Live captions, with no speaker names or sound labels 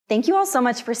Thank you all so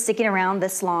much for sticking around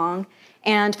this long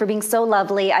and for being so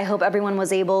lovely. I hope everyone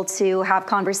was able to have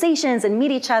conversations and meet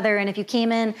each other. And if you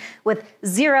came in with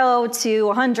 0 to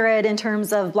 100 in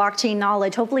terms of blockchain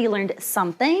knowledge, hopefully you learned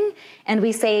something, and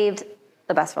we saved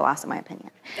the best for last, in my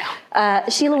opinion.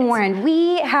 Sheila Warren,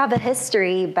 we have a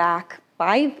history back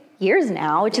 5 years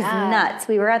now, which is nuts.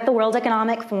 We were at the World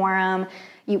Economic Forum,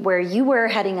 where you were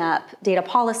heading up data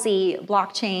policy,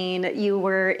 blockchain. You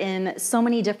were in so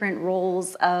many different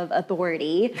roles of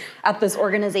authority at this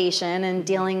organization and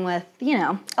dealing with,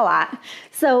 a lot.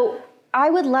 So I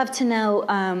would love to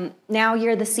know, now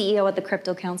you're the CEO at the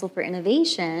Crypto Council for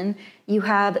Innovation. You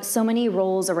have so many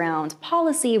roles around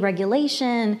policy,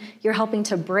 regulation. You're helping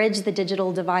to bridge the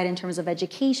digital divide in terms of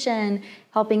education,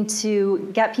 helping to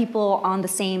get people on the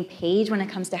same page when it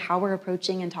comes to how we're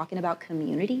approaching and talking about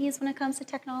communities when it comes to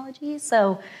technology.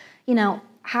 So,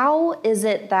 how is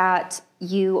it that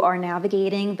you are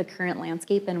navigating the current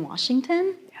landscape in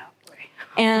Washington?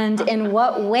 And in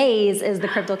what ways is the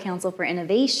Crypto Council for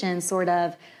Innovation sort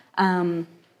of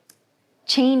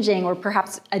changing or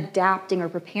perhaps adapting or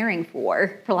preparing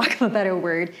for lack of a better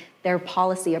word, their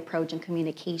policy approach and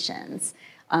communications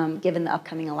given the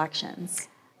upcoming elections?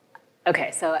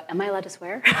 Okay, so am I allowed to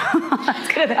swear?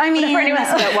 I mean, for anyone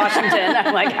at Washington,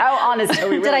 I'm like, how honest are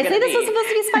we really Did I say this be? Was supposed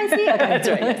to be spicy? Okay. That's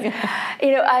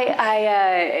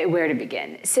right. Where to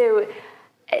begin? So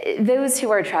those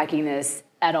who are tracking this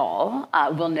at all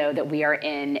will know that we are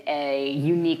in a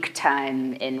unique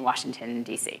time in Washington,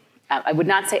 D.C. I would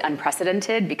not say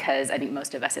unprecedented because I think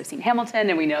most of us have seen Hamilton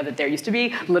and we know that there used to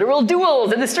be literal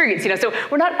duels in the streets. So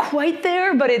we're not quite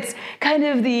there, but it's kind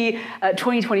of the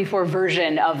 2024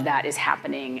 version of that is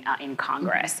happening in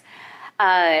Congress.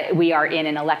 We are in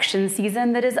an election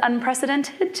season that is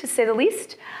unprecedented, to say the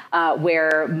least,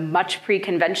 where much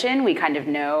pre-convention, we kind of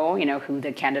know, who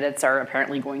the candidates are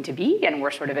apparently going to be, and we're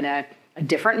sort of in a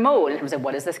different mode in terms of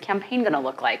what is this campaign going to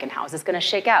look like and how is this going to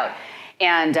shake out.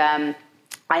 And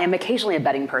I am occasionally a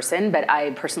betting person, but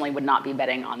I personally would not be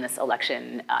betting on this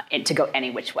election to go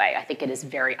any which way. I think it is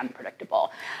very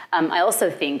unpredictable. I also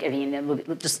think,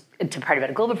 just to part of it,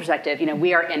 a global perspective,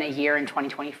 we are in a year in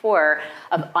 2024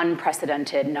 of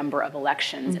unprecedented number of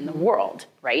elections in the world,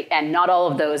 right? And not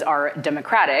all of those are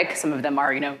democratic. Some of them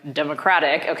are,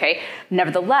 democratic, okay?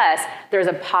 Nevertheless, there's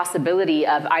a possibility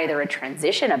of either a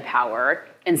transition of power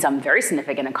in some very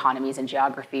significant economies and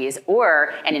geographies,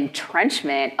 or an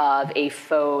entrenchment of a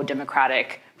faux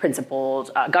democratic principled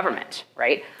government,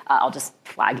 right? I'll just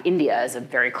flag India as a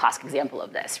very classic example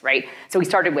of this, right? So we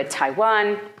started with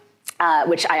Taiwan,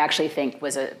 which I actually think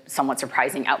was a somewhat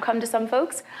surprising outcome to some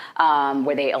folks,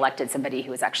 where they elected somebody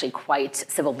who was actually quite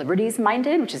civil liberties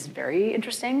minded, which is very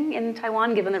interesting in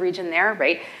Taiwan, given the region there,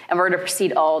 right? And we're going to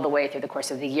proceed all the way through the course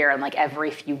of the year, and like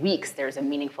every few weeks, there's a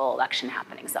meaningful election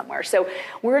happening somewhere. So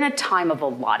we're in a time of a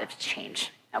lot of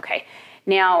change, okay?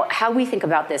 Now, how we think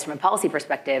about this from a policy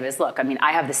perspective is, look,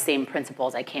 I have the same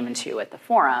principles I came into at the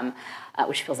forum,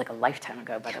 which feels like a lifetime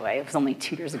ago, by the way. It was only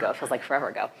 2 years ago. It feels like forever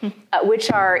ago.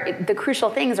 Which are, the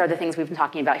crucial things are the things we've been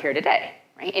talking about here today,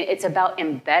 right? It's about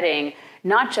embedding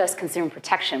not just consumer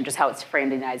protection, which is how it's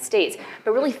framed in the United States,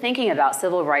 but really thinking about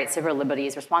civil rights, civil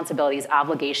liberties, responsibilities,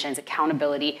 obligations,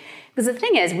 accountability. Because the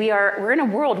thing is, we're in a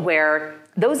world where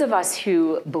those of us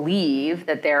who believe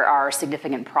that there are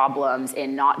significant problems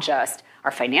in not just our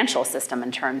financial system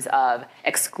in terms of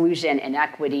exclusion,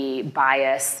 inequity,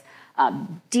 bias,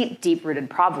 deep-rooted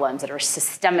problems that are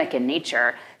systemic in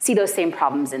nature, see those same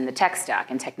problems in the tech stack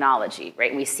and technology,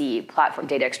 right? We see platform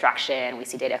data extraction, we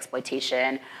see data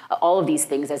exploitation, all of these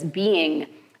things as being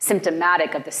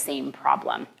symptomatic of the same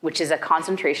problem, which is a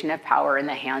concentration of power in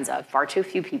the hands of far too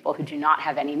few people who do not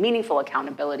have any meaningful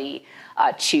accountability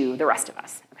to the rest of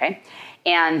us, okay?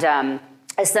 And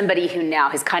as somebody who now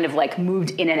has kind of like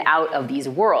moved in and out of these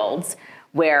worlds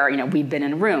where we've been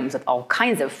in rooms with all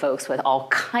kinds of folks with all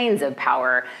kinds of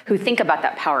power who think about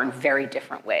that power in very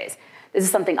different ways. This is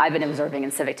something I've been observing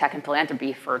in civic tech and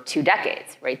philanthropy for 2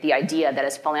 decades, right? The idea that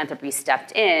as philanthropy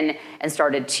stepped in and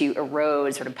started to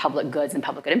erode sort of public goods and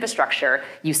public good infrastructure,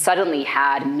 you suddenly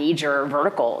had major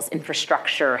verticals,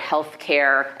 infrastructure,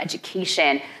 healthcare,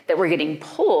 education, that were getting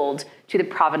pulled to the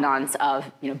provenance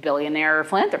of billionaire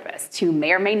philanthropists who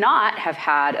may or may not have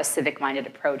had a civic-minded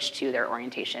approach to their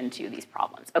orientation to these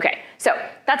problems. Okay, so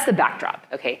that's the backdrop,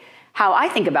 okay? How I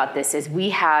think about this is we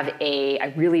have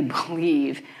I really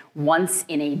believe, once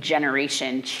in a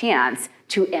generation chance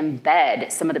to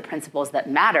embed some of the principles that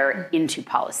matter into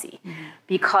policy. Mm-hmm.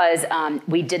 Because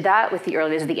we did that with the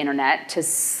early days of the internet to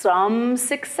some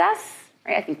success,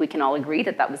 right? I think we can all agree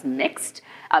that that was mixed,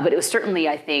 but it was certainly,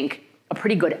 I think, a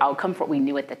pretty good outcome for what we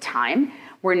knew at the time.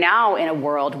 We're now in a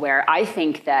world where I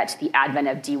think that the advent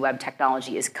of D-Web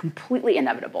technology is completely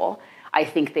inevitable. I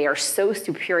think they are so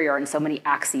superior in so many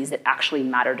axes that actually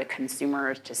matter to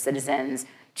consumers, to citizens,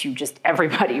 to just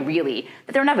everybody really,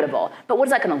 that they're inevitable. But what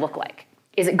is that going to look like?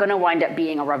 Is it going to wind up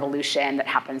being a revolution that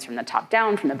happens from the top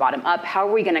down, from the bottom up? How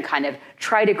are we going to kind of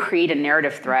try to create a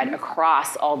narrative thread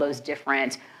across all those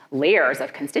different layers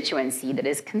of constituency that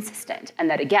is consistent and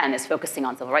that, again, is focusing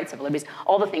on civil rights, civil liberties,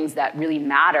 all the things that really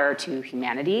matter to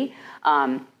humanity,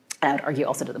 and I would argue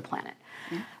also to the planet.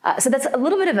 So that's a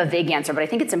little bit of a vague answer, but I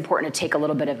think it's important to take a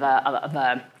little bit of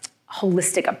a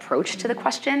holistic approach to the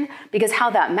question, because how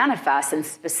that manifests in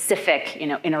specific,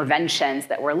 interventions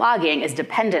that we're logging is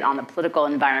dependent on the political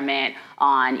environment,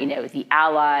 on, the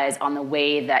allies, on the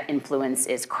way that influence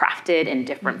is crafted in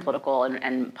different political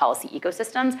and policy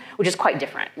ecosystems, which is quite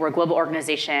different. We're a global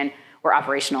organization. We're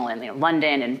operational in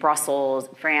London, in Brussels,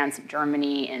 France,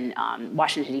 Germany, in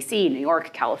Washington, D.C., New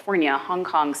York, California, Hong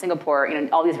Kong, Singapore,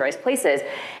 all these various places.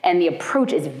 And the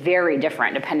approach is very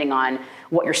different depending on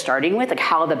what you're starting with, like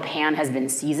how the pan has been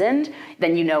seasoned,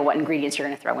 then you know what ingredients you're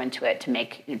going to throw into it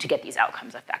to get these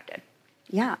outcomes affected.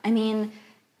 Yeah, I mean,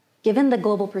 given the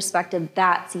global perspective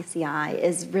that CCI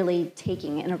is really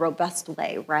taking in a robust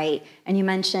way, right? And you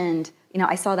mentioned,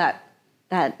 I saw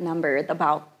that number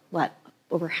about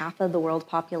over half of the world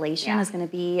population is going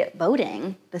to be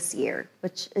voting this year,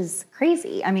 which is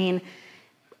crazy. I mean,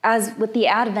 as with the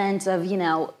advent of,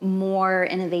 more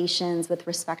innovations with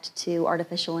respect to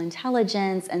artificial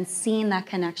intelligence and seeing that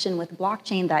connection with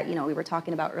blockchain that, we were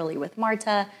talking about earlier with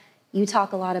Marta, you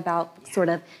talk a lot about sort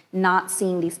of not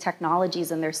seeing these technologies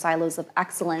in their silos of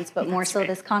excellence, but more so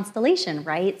this constellation,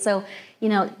 right? So,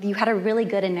 you had a really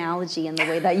good analogy in the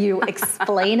way that you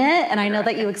explain it, and I know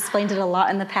that you explained it a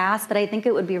lot in the past, but I think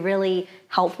it would be really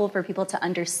helpful for people to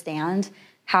understand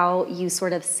how you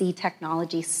sort of see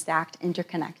technology stacked,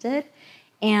 interconnected.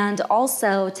 And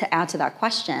also, to add to that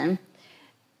question,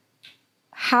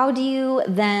 how do you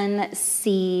then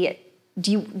see,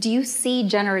 do you see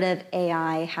generative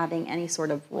AI having any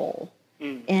sort of role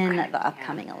in the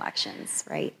upcoming elections,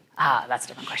 right? That's a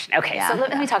different question. Okay, so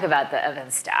let me talk about the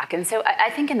stack. And so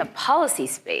I think in the policy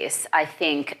space, I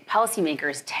think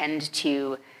policymakers tend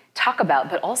to talk about,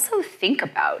 but also think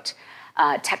about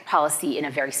tech policy in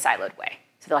a very siloed way.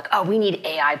 So they're like, oh, we need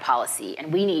AI policy,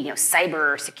 and we need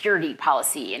cyber security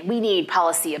policy, and we need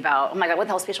policy about, oh my God, what the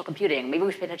hell is spatial computing? Maybe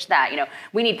we should pay attention to that.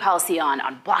 We need policy on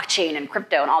blockchain and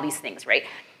crypto and all these things, right?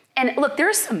 And look,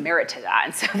 there's some merit to that.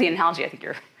 And so the analogy I think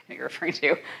you're referring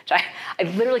to, which I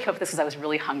literally hope this because I was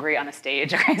really hungry on a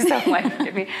stage. Okay, so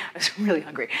forgive me, I was really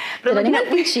hungry. But did anyone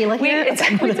think Sheila here? It's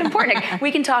important.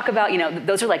 We can talk about,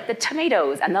 those are like the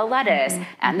tomatoes and the lettuce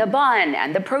and the bun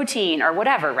and the protein or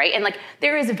whatever, right? And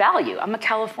there is value. I'm a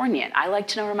Californian. I like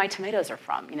to know where my tomatoes are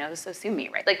from, so sue me,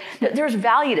 right? There's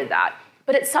value to that.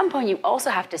 But at some point you also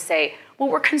have to say, well,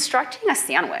 we're constructing a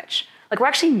sandwich. We're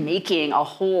actually making a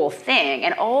whole thing,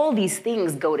 and all these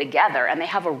things go together, and they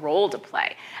have a role to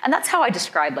play. And that's how I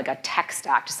describe a tech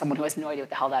stack to someone who has no idea what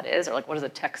the hell that is, or what is a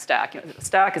tech stack? Is it a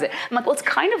stack? Is it? I'm like, well, it's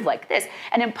kind of like this.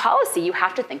 And in policy, you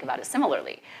have to think about it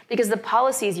similarly, because the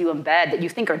policies you embed that you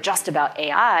think are just about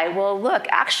AI, well, look,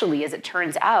 actually, as it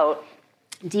turns out,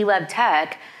 D-Web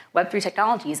tech, Web3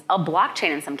 technologies, a blockchain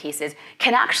in some cases,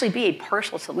 can actually be a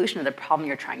partial solution to the problem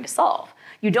you're trying to solve.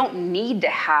 You don't need to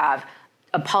have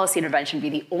a policy intervention be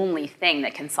the only thing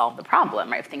that can solve the problem,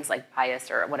 right? Things like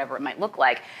bias or whatever it might look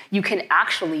like. You can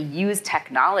actually use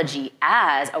technology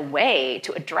as a way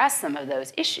to address some of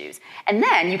those issues. And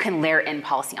then you can layer in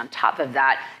policy on top of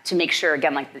that to make sure,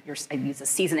 again, I use the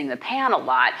seasoning the pan a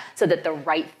lot, so that the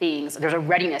right things, there's a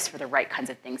readiness for the right kinds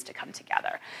of things to come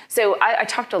together. So I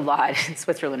talked a lot in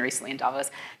Switzerland recently in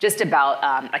Davos, just about,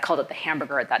 I called it the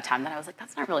hamburger at that time, then I was like,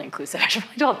 that's not really inclusive, I should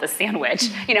probably call it the sandwich,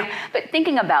 But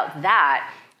thinking about that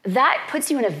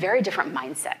puts you in a very different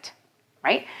mindset,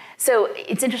 right? So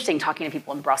it's interesting talking to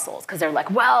people in Brussels, because they're like,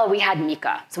 well, we had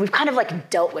MiCA, so we've kind of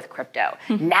dealt with crypto.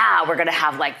 Now we're gonna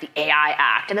have the AI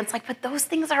Act. And it's like, but those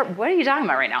things what are you talking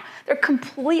about right now? They're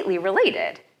completely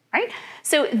related, right?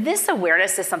 So this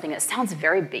awareness is something that sounds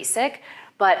very basic,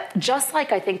 but just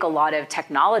like I think a lot of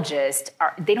technologists,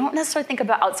 they don't necessarily think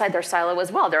about outside their silo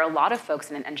as well. There are a lot of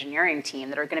folks in an engineering team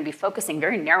that are gonna be focusing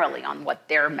very narrowly on what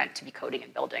they're meant to be coding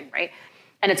and building, right?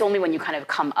 And it's only when you kind of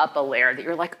come up a layer that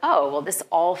you're like, oh, well, this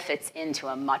all fits into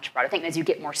a much broader thing. And as you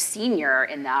get more senior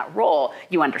in that role,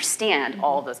 you understand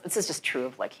all of this. This is just true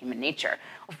of human nature.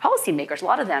 Well, for policymakers, a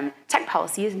lot of them, tech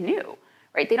policy is new,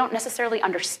 right? They don't necessarily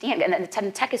understand. And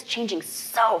then tech is changing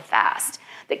so fast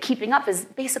that keeping up is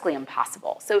basically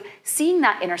impossible. So seeing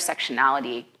that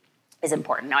intersectionality is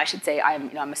important. Now, I should say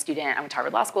I'm a student. I went to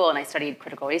Harvard Law School, and I studied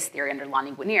critical race theory under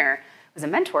Lonnie Guinier, who was a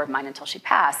mentor of mine until she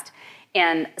passed.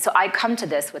 And so I come to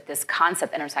this with this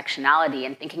concept intersectionality,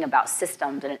 and thinking about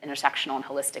systems in an intersectional and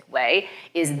holistic way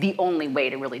is the only way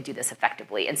to really do this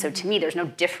effectively. And so to me, there's no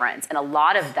difference. And a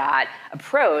lot of that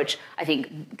approach, I think,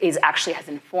 actually has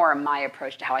informed my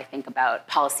approach to how I think about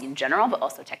policy in general, but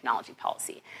also technology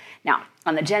policy. Now,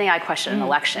 on the Gen AI question in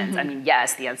elections, I mean,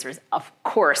 yes, the answer is, of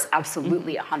course,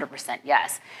 absolutely 100%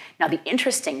 yes. Now, the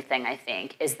interesting thing, I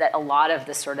think, is that a lot of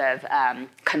the sort of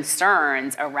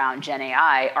concerns around Gen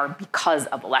AI are because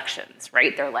of elections,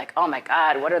 right? They're like, oh my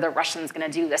God, what are the Russians going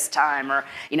to do this time? Or,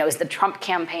 is the Trump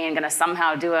campaign going to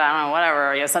somehow do it? I don't know,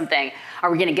 whatever, something. Are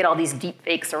we going to get all these deep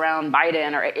fakes around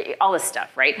Biden or all this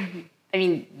stuff, right? I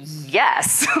mean,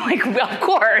 yes, of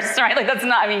course, right? That's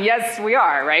not, yes, we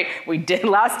are, right? We did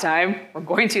last time, we're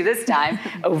going to this time,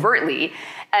 overtly.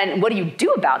 And what do you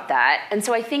do about that? And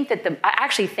so I think that I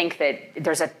actually think that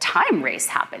there's a time race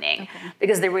happening,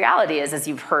 because the reality is, as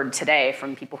you've heard today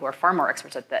from people who are far more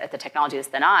experts at the technologies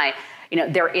than I,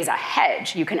 there is a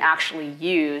hedge. You can actually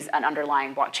use an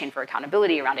underlying blockchain for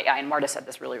accountability around AI, and Marta said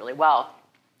this really, really well.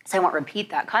 So I won't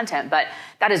repeat that content, but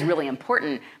that is really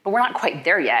important. But we're not quite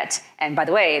there yet. And by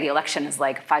the way, the election is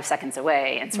 5 seconds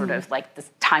away, and sort of this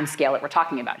time scale that we're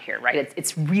talking about here, right?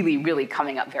 It's really, really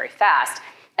coming up very fast.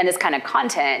 And this kind of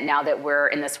content, now that we're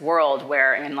in this world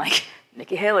where,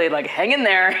 Nikki Haley, hang in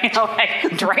there,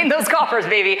 drain those coffers,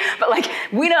 baby. But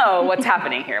we know what's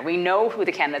happening here. We know who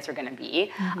the candidates are going to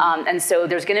be. And so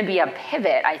there's going to be a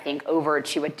pivot, I think, over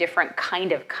to a different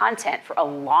kind of content for a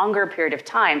longer period of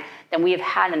time than we have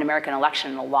had in an American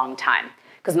election in a long time.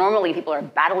 Because normally people are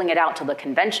battling it out till the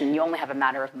convention. You only have a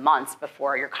matter of months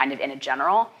before you're kind of in a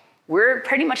general. We're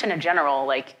pretty much in a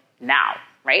general now,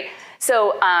 right?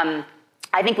 So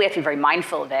I think we have to be very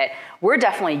mindful of it. We're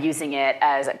definitely using it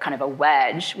as a kind of a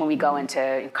wedge when we go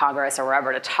into Congress or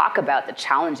wherever to talk about the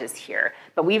challenges here.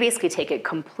 But we basically take it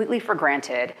completely for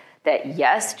granted that,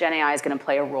 yes, Gen AI is going to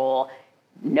play a role.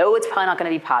 No, it's probably not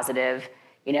going to be positive,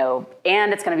 and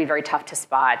it's going to be very tough to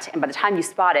spot. And by the time you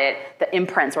spot it, the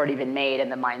imprint's already been made in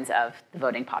the minds of the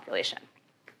voting population.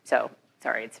 So,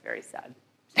 sorry, it's very sad.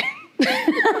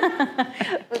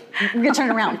 Good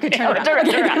turn around. Turn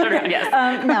around. Yes.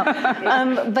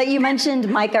 But you mentioned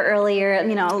MICA earlier. A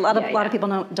lot of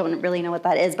people don't really know what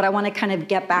that is. But I want to kind of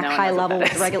get back high level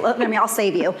with regulatory. I'll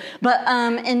save you. But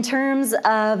in terms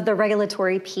of the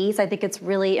regulatory piece, I think it's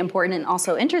really important and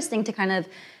also interesting to kind of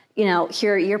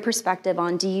hear your perspective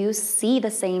on, do you see the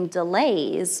same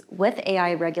delays with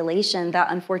AI regulation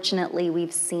that unfortunately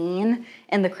we've seen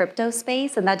in the crypto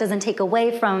space? And that doesn't take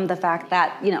away from the fact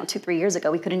that, 2-3 years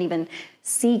ago, we couldn't even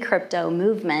see crypto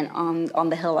movement on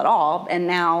the Hill at all. And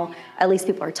now at least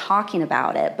people are talking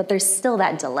about it, but there's still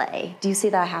that delay. Do you see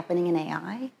that happening in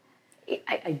AI?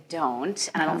 I don't,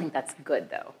 and I don't think that's good,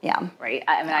 though. Yeah. Right?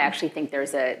 I actually think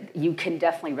you can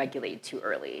definitely regulate too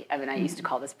early. I used to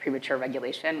call this premature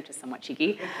regulation, which is somewhat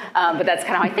cheeky, but that's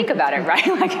kind of how I think about it, right?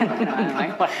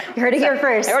 You heard it here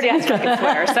first. I already asked you on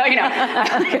Twitter,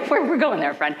 so, we're going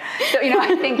there, friend. So,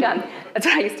 I think that's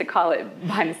what I used to call it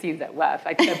behind the scenes at WEF.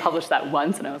 I think I published that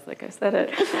once, and I was like, I said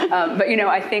it. But,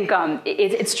 I think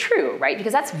it's true, right?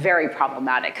 Because that's very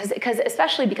problematic,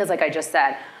 especially because, like I just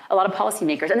said, a lot of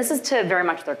policymakers, and this is to very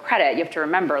much their credit, you have to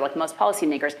remember, most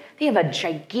policymakers, they have a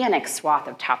gigantic swath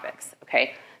of topics,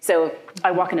 okay? So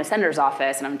I walk into a senator's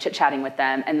office and I'm chit-chatting with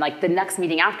them, and the next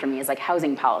meeting after me is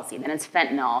housing policy, then it's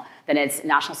fentanyl, then it's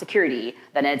national security,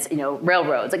 then it's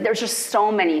railroads. There's just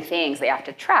so many things they have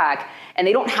to track, and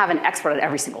they don't have an expert at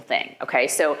every single thing. Okay,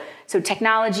 so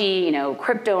technology,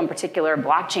 crypto in particular,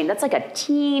 blockchain, that's a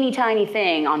teeny tiny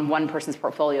thing on one person's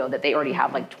portfolio that they already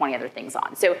have 20 other things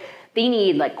on. So they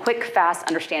need quick, fast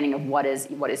understanding of what is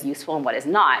useful and what is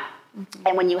not.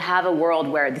 And when you have a world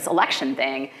where this election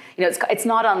thing, it's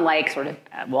not unlike sort of,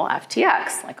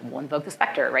 FTX, we'll invoke the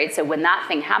specter, right? So when that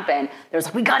thing happened,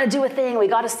 there's we got to do a thing, we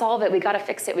got to solve it, we got to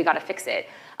fix it,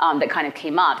 that kind of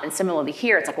came up. And similarly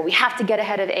here, it's we have to get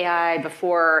ahead of AI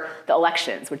before the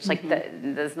elections, which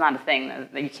that's not a thing,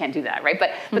 you can't do that, right?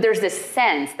 But there's this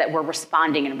sense that we're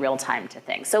responding in real time to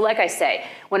things. So like I say,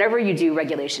 whenever you do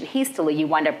regulation hastily, you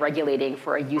wind up regulating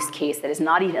for a use case that is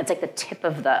not even, it's the tip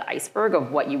of the iceberg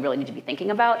of what you really need to be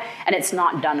thinking about, and it's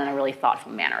not done in a really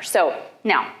thoughtful manner. So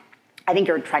now, I think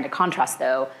you're trying to contrast,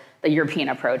 though, the European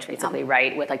approach, basically,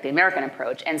 right, with the American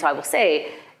approach. And so I will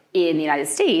say, in the United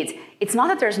States, it's not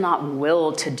that there's not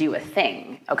will to do a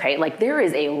thing, okay?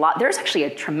 There's actually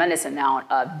a tremendous amount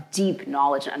of deep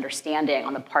knowledge and understanding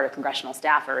on the part of congressional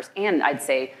staffers, and I'd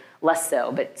say less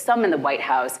so, but some in the White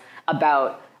House,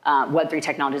 about Web3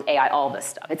 technologies, AI, all this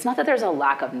stuff. It's not that there's a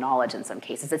lack of knowledge in some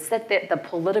cases. It's that the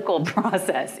political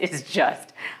process is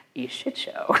just a shit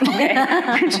show,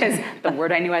 okay? Which is the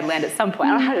word I knew I'd land at some point.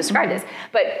 I don't know how to describe this,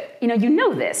 but you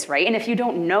know this, right? And if you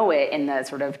don't know it in the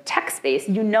sort of tech space,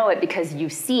 you know it because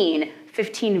you've seen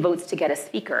 15 votes to get a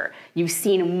speaker. You've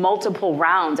seen multiple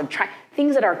rounds of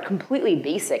things that are completely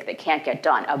basic that can't get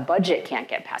done. A budget can't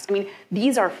get passed. I mean,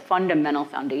 these are fundamental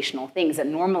foundational things that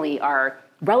normally are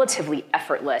relatively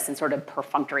effortless and sort of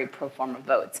perfunctory pro forma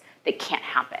votes that can't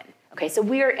happen. Okay, so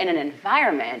we're in an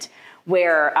environment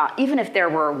where even if there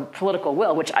were political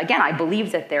will, which again, I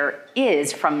believe that there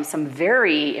is from some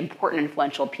very important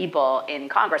influential people in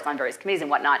Congress on various committees and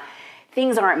whatnot,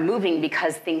 things aren't moving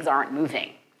because things aren't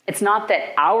moving. It's not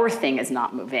that our thing is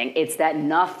not moving, it's that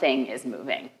nothing is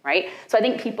moving, right? So I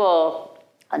think people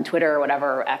on Twitter or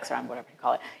whatever, or X or whatever you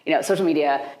call it, social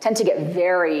media tend to take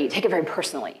it very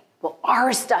personally. Well,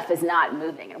 our stuff is not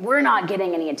moving and we're not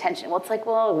getting any attention. Well, it's like,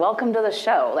 well, welcome to the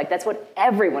show. Like that's what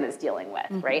everyone is dealing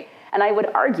with, right? And I would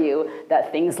argue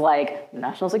that things like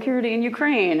national security in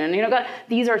Ukraine and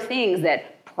these are things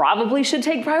that probably should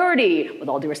take priority, with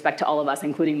all due respect to all of us,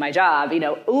 including my job,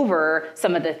 over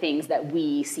some of the things that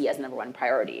we see as number one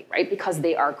priority, right? Because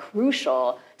they are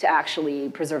crucial to actually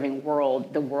preserving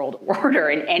the world order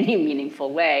in any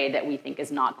meaningful way that we think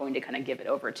is not going to kind of give it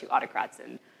over to autocrats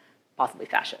and possibly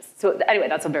fascists. So anyway,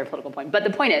 that's a very political point. But the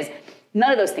point is,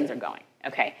 none of those things are going,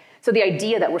 okay? So the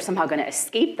idea that we're somehow going to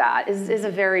escape that is a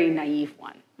very naive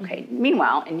one, okay?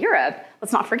 Meanwhile, in Europe,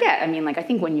 let's not forget, I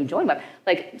think when you joined Web,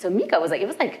 so MiCA was it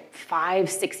was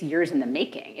 5-6 years in the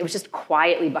making. It was just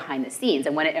quietly behind the scenes.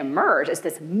 And when it emerged, it's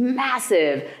this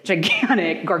massive,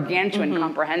 gigantic, gargantuan,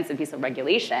 comprehensive piece of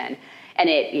regulation. And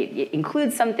it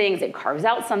includes some things, it carves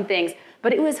out some things,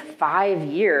 but it was 5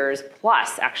 years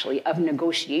plus, actually, of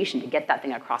negotiation to get that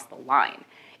thing across the line.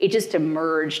 It just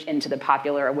emerged into the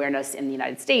popular awareness in the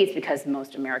United States because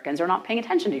most Americans are not paying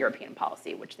attention to European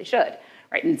policy, which they should,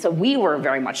 right? And so we were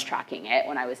very much tracking it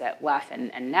when I was at WEF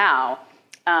and now,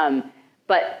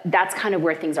 but that's kind of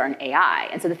where things are in AI.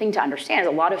 And so the thing to understand is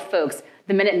a lot of folks,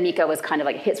 the minute MiCA was kind of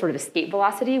hit sort of escape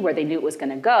velocity where they knew it was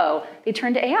gonna go, they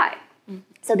turned to AI.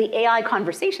 So the AI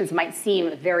conversations might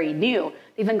seem very new.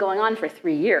 They've been going on for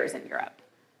 3 years in Europe.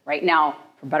 Right now,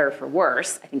 for better or for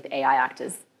worse, I think the AI Act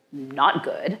is not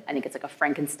good. I think it's like a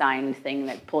Frankenstein thing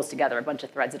that pulls together a bunch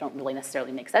of threads that don't really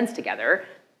necessarily make sense together.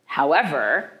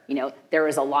 However, there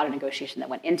was a lot of negotiation that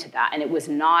went into that, and it was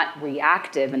not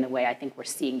reactive in the way I think we're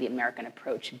seeing the American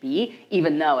approach be,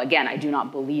 even though, again, I do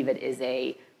not believe it is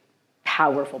a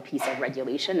powerful piece of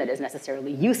regulation that is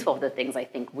necessarily useful for the things I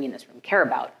think we in this room care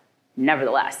about.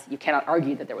 Nevertheless, you cannot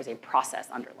argue that there was a process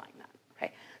underlying that,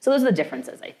 okay? So those are the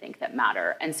differences, I think, that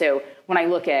matter. And so when I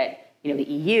look at the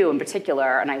EU in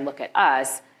particular, and I look at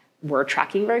us, we're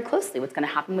tracking very closely what's gonna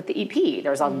happen with the EP.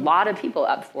 There's a lot of people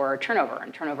up for turnover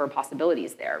and turnover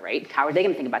possibilities there, right? How are they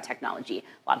gonna think about technology?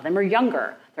 A lot of them are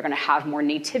younger. They're gonna have more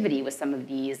nativity with some of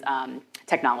these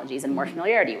technologies and more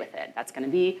familiarity with it. That's gonna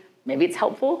be, maybe it's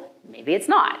helpful, maybe it's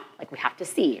not. We have to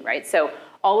see, right? So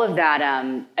all of that,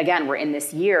 again, we're in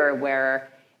this year where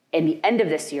in the end of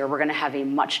this year, we're gonna have a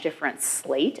much different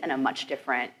slate and a much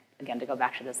different, again, to go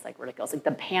back to this ridiculous,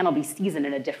 the pan will be seasoned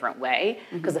in a different way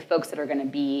because the folks that are gonna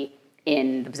be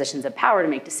in the positions of power to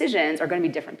make decisions are gonna be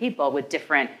different people with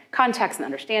different contexts and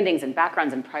understandings and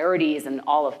backgrounds and priorities and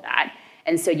all of that.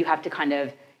 And so you have to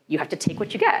take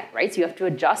what you get, right? So you have to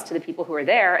adjust to the people who are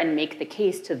there and make the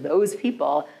case to those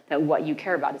people that what you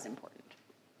care about is important.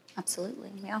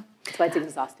 Absolutely, yeah. That's why it's an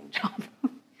exhausting job.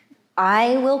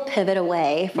 I will pivot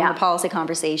away from the policy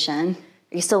conversation.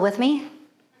 Are you still with me?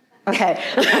 Okay.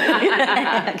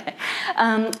 Okay.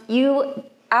 You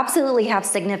absolutely have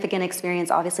significant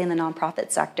experience, obviously, in the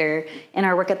nonprofit sector. In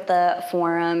our work at the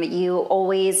forum, you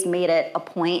always made it a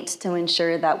point to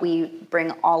ensure that we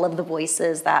bring all of the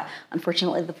voices that,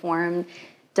 unfortunately, the forum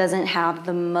doesn't have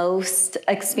the most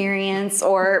experience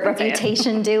or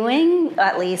reputation doing,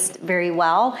 at least very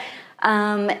well.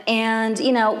 And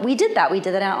we did that. We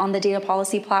did that on the data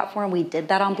policy platform. We did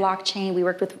that on blockchain. We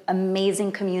worked with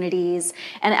amazing communities,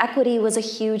 and equity was a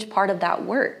huge part of that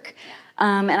work.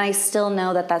 And I still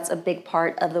know that that's a big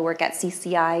part of the work at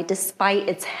CCI, despite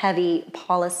its heavy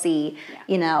policy,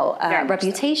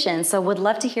 reputation. So would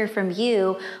love to hear from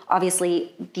you,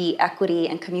 obviously, the equity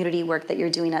and community work that you're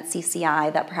doing at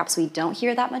CCI that perhaps we don't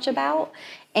hear that much about,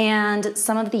 and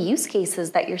some of the use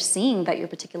cases that you're seeing that you're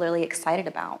particularly excited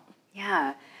about.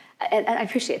 Yeah, and I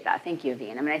appreciate that. Thank you,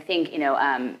 Veen. I think,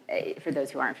 for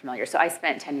those who aren't familiar, so I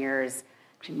spent 10 years,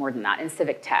 actually more than that, in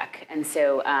civic tech. And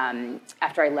so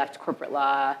after I left corporate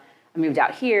law, I moved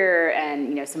out here,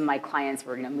 and some of my clients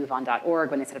were MoveOn.org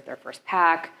when they set up their first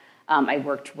PAC. I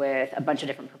worked with a bunch of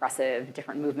different progressive,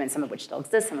 different movements, some of which still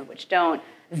exist, some of which don't.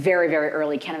 Very, very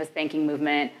early cannabis banking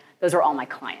movement. Those are all my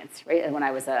clients, right? And when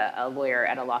I was a lawyer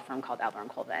at a law firm called Adler &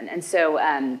 Colvin. And so,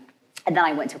 and then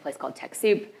I went to a place called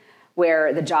TechSoup,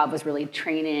 where the job was really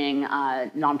training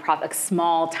nonprofit, like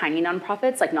small, tiny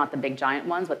nonprofits, like not the big giant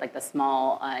ones, but like the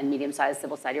small and medium-sized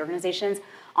civil society organizations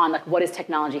on like, what is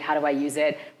technology, how do I use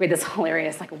it? We had this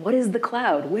hilarious, like, what is the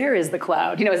cloud? Where is the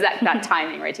cloud? Is that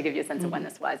timing, right, to give you a sense of when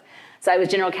this was. So I was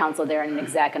general counsel there and an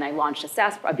exec, and I launched a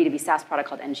B2B SaaS product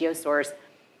called NGO Source.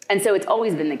 And so it's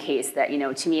always been the case that,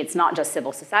 to me, it's not just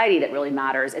civil society that really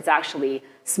matters. It's actually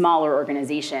smaller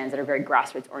organizations that are very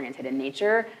grassroots oriented in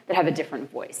nature that have a different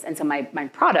voice. And so my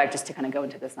product, just to kind of go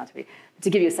into this, to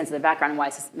give you a sense of the background why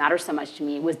this matters so much to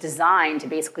me, was designed to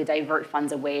basically divert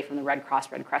funds away from the Red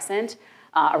Cross, Red Crescent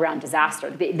around disaster.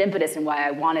 The impetus and why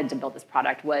I wanted to build this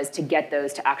product was to get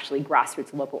those to actually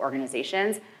grassroots local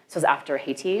organizations. So it was after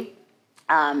Haiti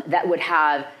that would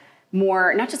have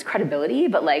more, not just credibility,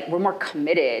 but like we're more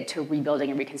committed to rebuilding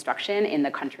and reconstruction in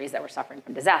the countries that were suffering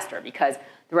from disaster, because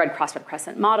the Red Cross Red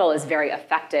Crescent model is very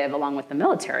effective along with the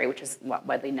military, which is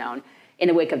widely known, in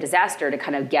the wake of disaster to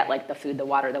kind of get like the food, the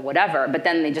water, the whatever, but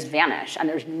then they just vanish and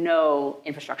there's no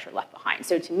infrastructure left behind.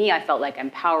 So to me, I felt like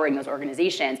empowering those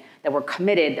organizations that were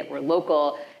committed, that were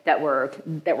local, that were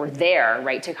there,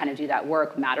 right, to kind of do that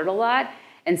work mattered a lot.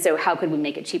 And so how could we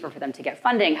make it cheaper for them to get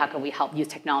funding? How could we help use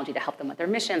technology to help them with their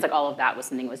missions? Like all of that was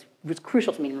something that was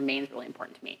crucial to me and remains really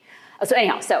important to me. So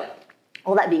anyhow, so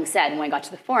all that being said, when I got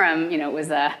to the forum, it was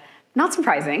not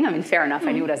surprising. I mean, fair enough.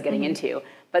 I knew what I was getting into.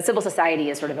 But civil society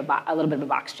is sort of a little bit of a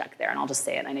box check there. And I'll just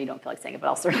say it. I know you don't feel like saying it, but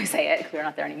I'll certainly say it because we're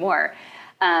not there anymore.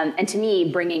 And to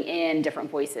me, bringing in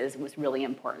different voices was really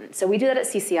important. So we do that at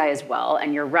CCI as well.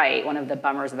 And you're right, one of the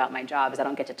bummers about my job is I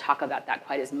don't get to talk about that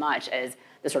quite as much as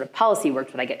the sort of policy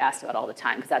work that I get asked about all the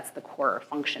time, because that's the core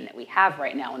function that we have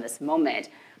right now in this moment.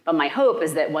 But my hope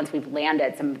is that once we've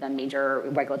landed some of the major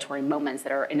regulatory moments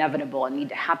that are inevitable and need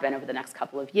to happen over the next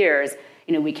couple of years,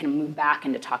 we can move back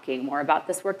into talking more about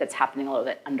this work that's happening a little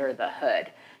bit under the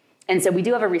hood. And so we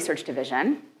do have a research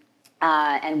division.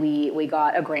 And we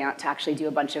got a grant to actually do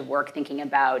a bunch of work thinking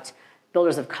about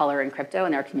builders of color in crypto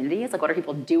and their communities. Like, what are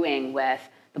people doing with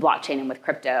the blockchain and with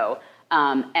crypto?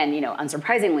 And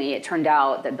unsurprisingly, it turned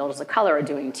out that builders of color are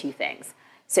doing two things.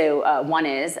 So one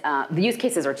is, the use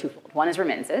cases are twofold. One is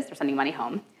remittances, they're sending money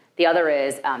home. The other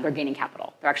is they're gaining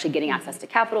capital. They're actually getting access to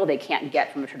capital they can't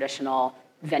get from a traditional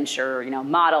venture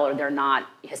model, or they're not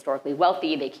historically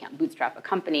wealthy, they can't bootstrap a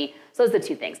company. So those are the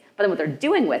two things. But then what they're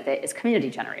doing with it is community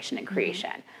generation and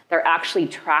creation. They're actually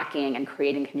tracking and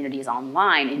creating communities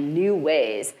online in new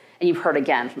ways. And you've heard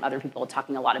again from other people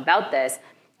talking a lot about this.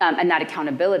 And that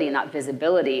accountability and that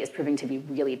visibility is proving to be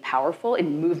really powerful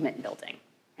in movement building,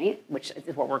 right? Which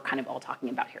is what we're kind of all talking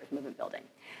about here, is movement building.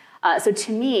 So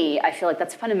to me, I feel like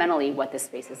that's fundamentally what this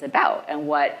space is about, and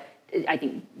what I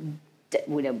think,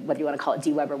 whether you want to call it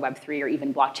D-Web or Web3 or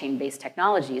even blockchain-based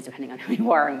technologies, depending on who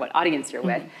you are and what audience you're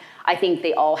with, I think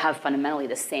they all have fundamentally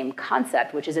the same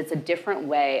concept, which is it's a different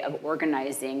way of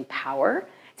organizing power.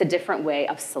 It's a different way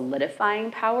of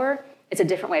solidifying power. It's a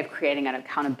different way of creating an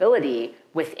accountability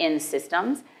within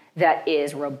systems that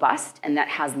is robust and that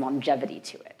has longevity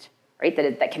to it, right?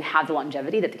 That can have the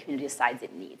longevity that the community decides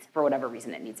it needs for whatever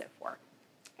reason it needs it for.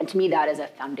 And to me, that is a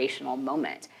foundational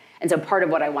moment. And so part of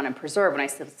what I want to preserve when I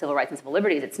say civil rights and civil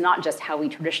liberties, it's not just how we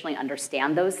traditionally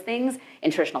understand those things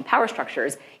in traditional power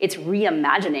structures, it's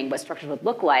reimagining what structures would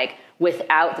look like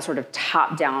without the sort of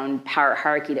top-down power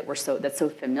hierarchy that's so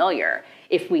familiar.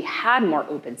 If we had more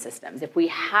open systems, if we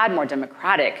had more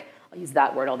democratic, I'll use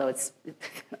that word, although it's,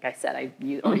 like I said,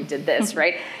 you already did this,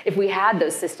 right? If we had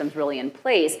those systems really in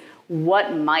place,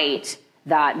 what might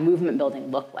that movement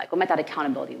building look like? What might that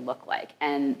accountability look like?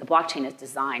 And the blockchain is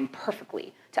designed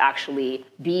perfectly to actually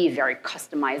be very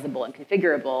customizable and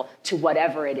configurable to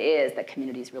whatever it is that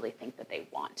communities really think that they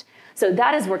want. So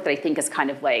that is work that I think is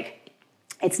kind of like,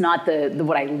 it's not the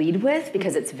what I lead with,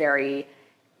 because it's very,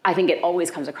 I think it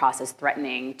always comes across as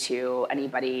threatening to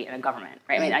anybody in a government,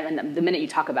 right? I mean, the minute you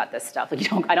talk about this stuff,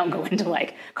 like I don't go into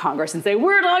like Congress and say,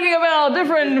 we're talking about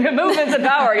different movements of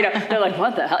power, they're like,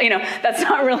 what the hell? That's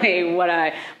not really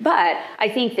but I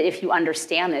think that if you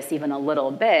understand this even a little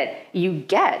bit, you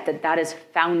get that that is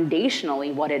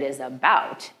foundationally what it is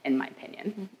about, in my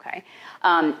opinion, okay?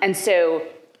 And so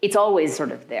it's always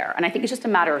sort of there. And I think it's just a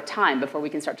matter of time before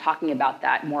we can start talking about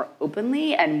that more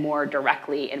openly and more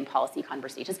directly in policy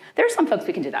conversations. There are some folks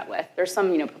we can do that with. There's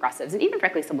some, progressives, and even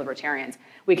frankly some libertarians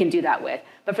we can do that with.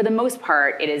 But for the most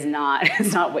part, it's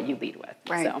not what you lead with.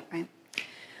 Right, right.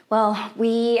 Well,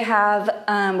 we have,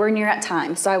 we're near at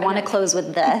time, so I want to close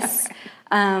with this.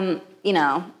 You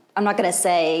know, I'm not going to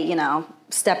say, you know,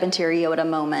 step into your Yoda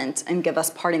moment and give us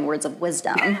parting words of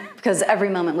wisdom, because every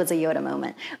moment was a Yoda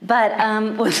moment. But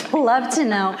would love to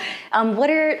know, what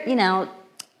are, you know,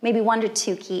 maybe 1 to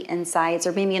 2 key insights,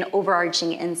 or maybe an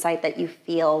overarching insight that you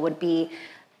feel would be,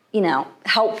 you know,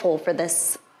 helpful for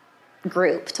this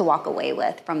group to walk away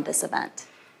with from this event?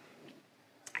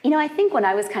 You know, I think when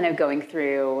I was kind of going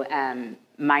through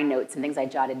my notes and things I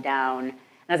jotted down, and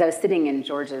as I was sitting in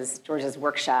George's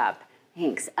workshop,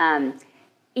 thanks,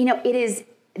 you know,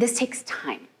 this takes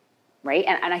time, right?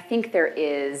 And I think there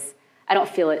is, I don't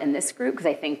feel it in this group, because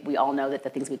I think we all know that the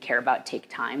things we care about take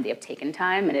time. They have taken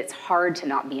time, and it's hard to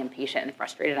not be impatient and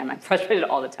frustrated. I'm frustrated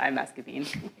all the time,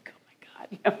 Mascabine. I'm like, oh my God,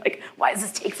 you know, like, why does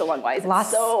this take so long? Why is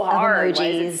it so hard? Why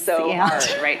is it so hard,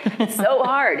 right? It's so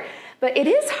hard. But it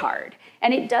is hard,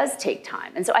 and it does take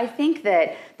time. And so I think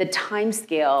that the time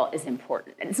scale is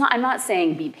important. And I'm not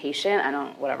saying be patient,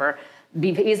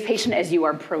 be as patient as you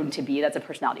are prone to be. That's a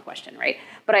personality question, right?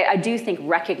 But I do think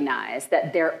recognize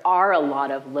that there are a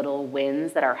lot of little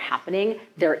wins that are happening.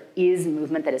 There is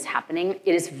movement that is happening.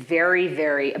 It is very,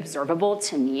 very observable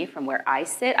to me from where I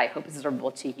sit. I hope it's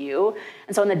observable to you.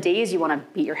 And so on the days you want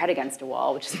to beat your head against a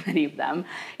wall, which is many of them,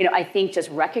 you know, I think just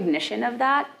recognition of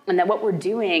that, and that what we're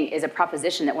doing is a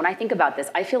proposition that when I think about this,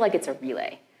 I feel like it's a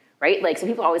relay, right? Like, so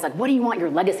people are always like, what do you want your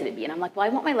legacy to be? And I'm like, well, I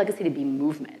want my legacy to be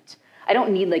movement. I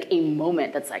don't need like a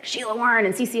moment that's like Sheila Warren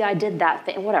and CCI did that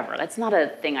thing, whatever. That's not a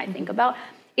thing I think about.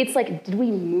 It's like, did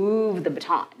we move the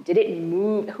baton? Did it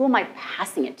move? Who am I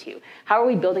passing it to? How are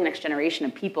we building the next generation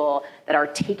of people that are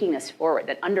taking this forward,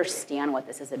 that understand what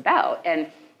this is about? And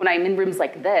when I'm in rooms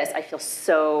like this, I feel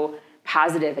so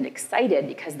positive and excited,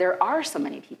 because there are so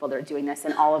many people that are doing this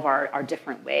in all of our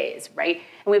different ways, right?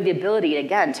 And we have the ability,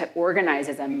 again, to organize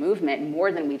as a movement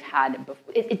more than we've had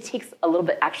before. It takes a little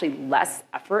bit, actually, less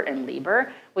effort and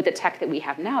labor with the tech that we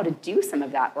have now to do some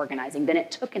of that organizing than it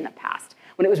took in the past,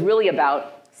 when it was really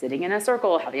about sitting in a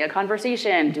circle, having a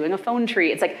conversation, doing a phone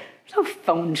tree. It's like, there's no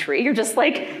phone tree. You're just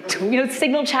like, you know,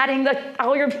 signal chatting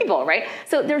all your people, right?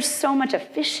 So there's so much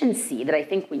efficiency that I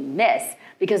think we miss,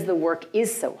 because the work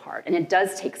is so hard and it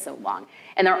does take so long.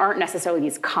 And there aren't necessarily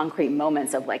these concrete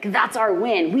moments of like, that's our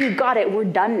win, we got it, we're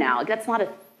done now. Like, that's not a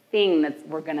thing that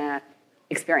we're gonna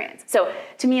experience. So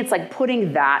to me, it's like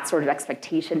putting that sort of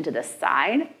expectation to the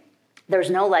side. There's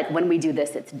no like, when we do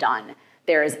this, it's done.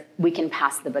 We can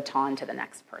pass the baton to the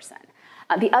next person.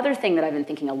 The other thing that I've been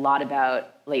thinking a lot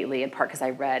about lately, in part because I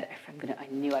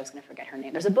knew I was gonna forget her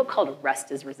name. There's a book called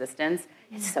Rest is Resistance.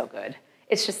 It's so good.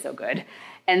 It's just so good.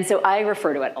 And so I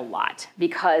refer to it a lot,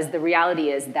 because the reality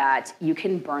is that you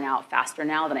can burn out faster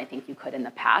now than I think you could in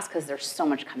the past, because there's so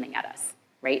much coming at us,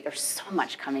 right? There's so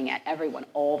much coming at everyone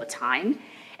all the time.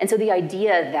 And so the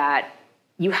idea that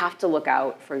you have to look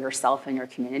out for yourself and your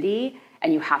community,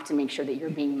 and you have to make sure that you're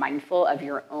being mindful of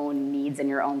your own needs and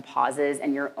your own pauses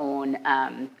and your own,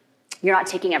 you're not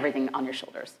taking everything on your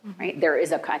shoulders, right? There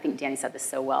is I think Danny said this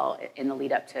so well in the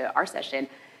lead up to our session.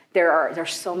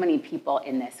 There's so many people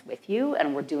in this with you,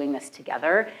 and we're doing this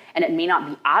together, and it may not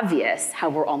be obvious how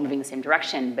we're all moving the same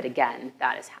direction, but again,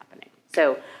 that is happening.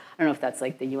 So I don't know if that's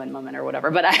like the UN moment or whatever,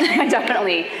 but I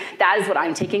definitely, that is what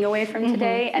I'm taking away from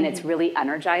today, and it's really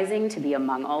energizing to be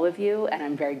among all of you, and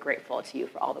I'm very grateful to you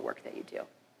for all the work that you do.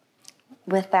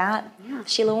 With that,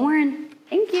 Sheila Warren.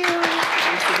 Thank you.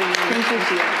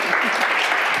 Thank you.